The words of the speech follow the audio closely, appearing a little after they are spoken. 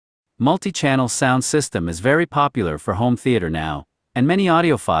Multi-channel sound system is very popular for home theater now, and many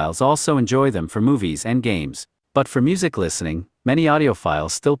audiophiles also enjoy them for movies and games. But for music listening, many audiophiles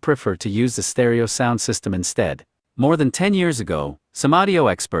still prefer to use the stereo sound system instead. More than 10 years ago, some audio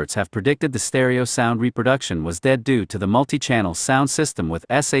experts have predicted the stereo sound reproduction was dead due to the multi-channel sound system with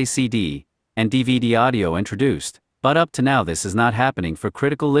SACD and DVD audio introduced, but up to now this is not happening for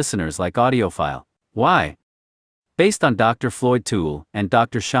critical listeners like audiophile. Why? Based on Dr. Floyd Tootle and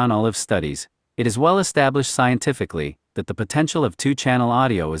Dr. Sean Olive's studies, it is well established scientifically that the potential of two-channel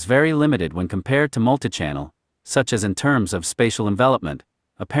audio is very limited when compared to multi-channel, such as in terms of spatial envelopment,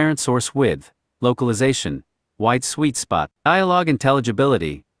 apparent source width, localization, wide sweet spot, dialogue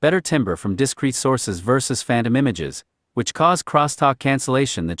intelligibility, better timbre from discrete sources versus phantom images, which cause crosstalk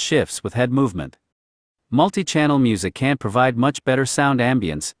cancellation that shifts with head movement. Multi-channel music can provide much better sound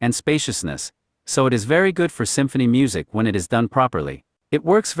ambience and spaciousness, so it is very good for symphony music when it is done properly. It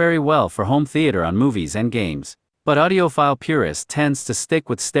works very well for home theater on movies and games. But audiophile purist tends to stick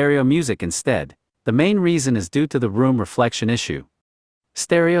with stereo music instead. The main reason is due to the room reflection issue.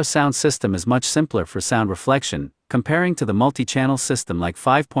 Stereo sound system is much simpler for sound reflection, comparing to the multi-channel system like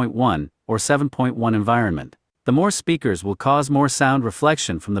 5.1 or 7.1 environment. The more speakers will cause more sound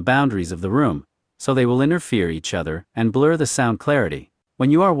reflection from the boundaries of the room, so they will interfere each other and blur the sound clarity. When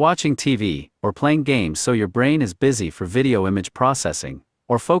you are watching TV or playing games, so your brain is busy for video image processing,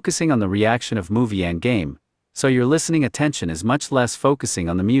 or focusing on the reaction of movie and game, so your listening attention is much less focusing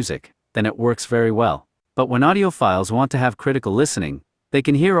on the music, then it works very well. But when audiophiles want to have critical listening, they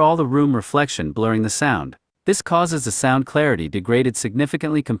can hear all the room reflection blurring the sound. This causes the sound clarity degraded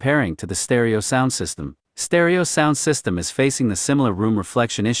significantly comparing to the stereo sound system. Stereo sound system is facing the similar room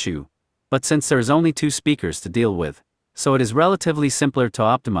reflection issue, but since there is only two speakers to deal with, so it is relatively simpler to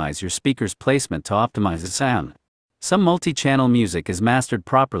optimize your speaker's placement to optimize the sound. Some multi-channel music is mastered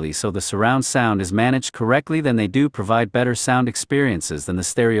properly so the surround sound is managed correctly, then they do provide better sound experiences than the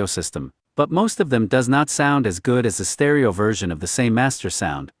stereo system. But most of them does not sound as good as the stereo version of the same master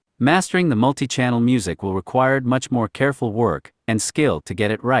sound. Mastering the multi-channel music will require much more careful work and skill to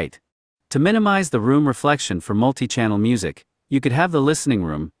get it right. To minimize the room reflection for multi-channel music, you could have the listening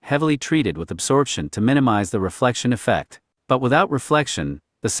room heavily treated with absorption to minimize the reflection effect. But without reflection,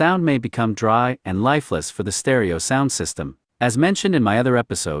 the sound may become dry and lifeless for the stereo sound system. As mentioned in my other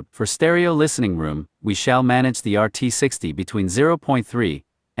episode, for stereo listening room, we shall manage the RT60 between 0.3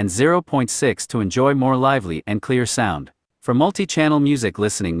 and 0.6 to enjoy more lively and clear sound. For multi-channel music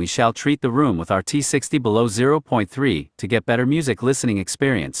listening, we shall treat the room with RT60 below 0.3 to get better music listening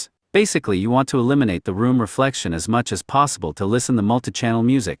experience. Basically, you want to eliminate the room reflection as much as possible to listen to multi-channel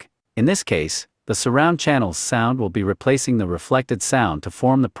music. In this case, the surround channel's sound will be replacing the reflected sound to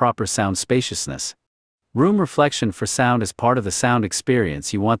form the proper sound spaciousness. Room reflection for sound is part of the sound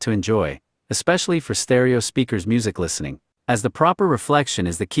experience you want to enjoy, especially for stereo speakers music listening, as the proper reflection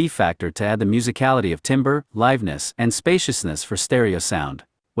is the key factor to add the musicality of timbre, liveness, and spaciousness for stereo sound.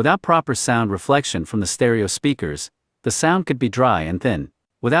 Without proper sound reflection from the stereo speakers, the sound could be dry and thin.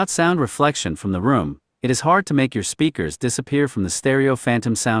 Without sound reflection from the room, it is hard to make your speakers disappear from the stereo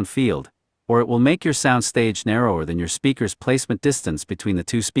phantom sound field, or it will make your sound stage narrower than your speaker's placement distance between the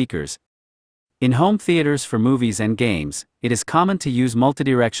two speakers. In home theaters for movies and games, it is common to use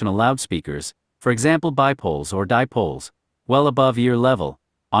multidirectional loudspeakers, for example bipoles or dipoles, well above ear level,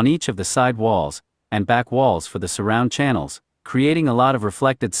 on each of the side walls and back walls for the surround channels, creating a lot of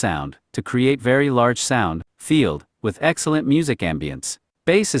reflected sound, to create very large sound field with excellent music ambience.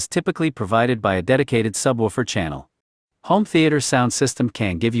 Bass is typically provided by a dedicated subwoofer channel. Home theater sound system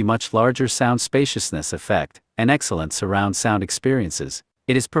can give you much larger sound spaciousness effect and excellent surround sound experiences.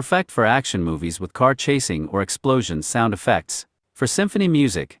 It is perfect for action movies with car chasing or explosion sound effects. For symphony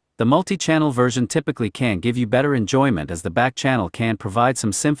music, the multi-channel version typically can give you better enjoyment, as the back channel can provide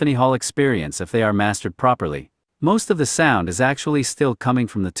some symphony hall experience if they are mastered properly. Most of the sound is actually still coming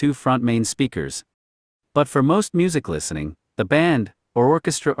from the two front main speakers. But for most music listening, the band or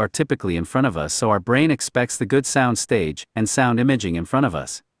orchestra are typically in front of us, so our brain expects the good sound stage and sound imaging in front of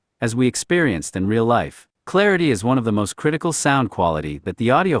us, as we experienced in real life. Clarity is one of the most critical sound quality that the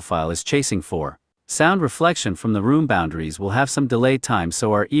audiophile is chasing for. Sound reflection from the room boundaries will have some delay time,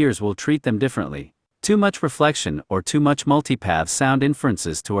 so our ears will treat them differently. Too much reflection or too much multipath sound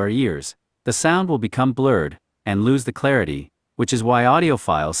inferences to our ears, the sound will become blurred and lose the clarity, which is why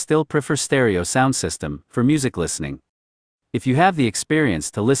audiophiles still prefer stereo sound system for music listening. If you have the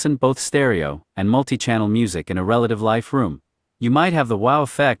experience to listen both stereo and multi-channel music in a relative life room, you might have the wow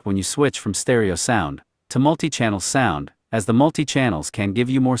effect when you switch from stereo sound to multi-channel sound, as the multi-channels can give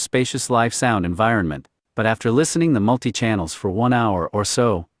you more spacious live sound environment. But after listening the multi-channels for 1 hour or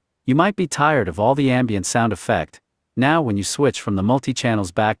so, You might be tired of all the ambient sound effect. Now when you switch from the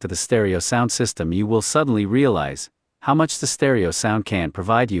multi-channels back to the stereo sound system, you will suddenly realize how much the stereo sound can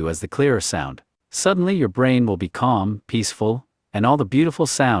provide you as the clearer sound. Suddenly your brain will be calm, peaceful, and all the beautiful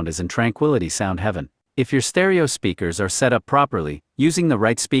sound is in tranquility sound heaven. If your stereo speakers are set up properly, using the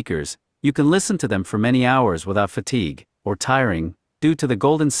right speakers, you can listen to them for many hours without fatigue or tiring, due to the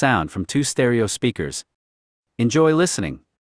golden sound from 2 stereo speakers. Enjoy listening.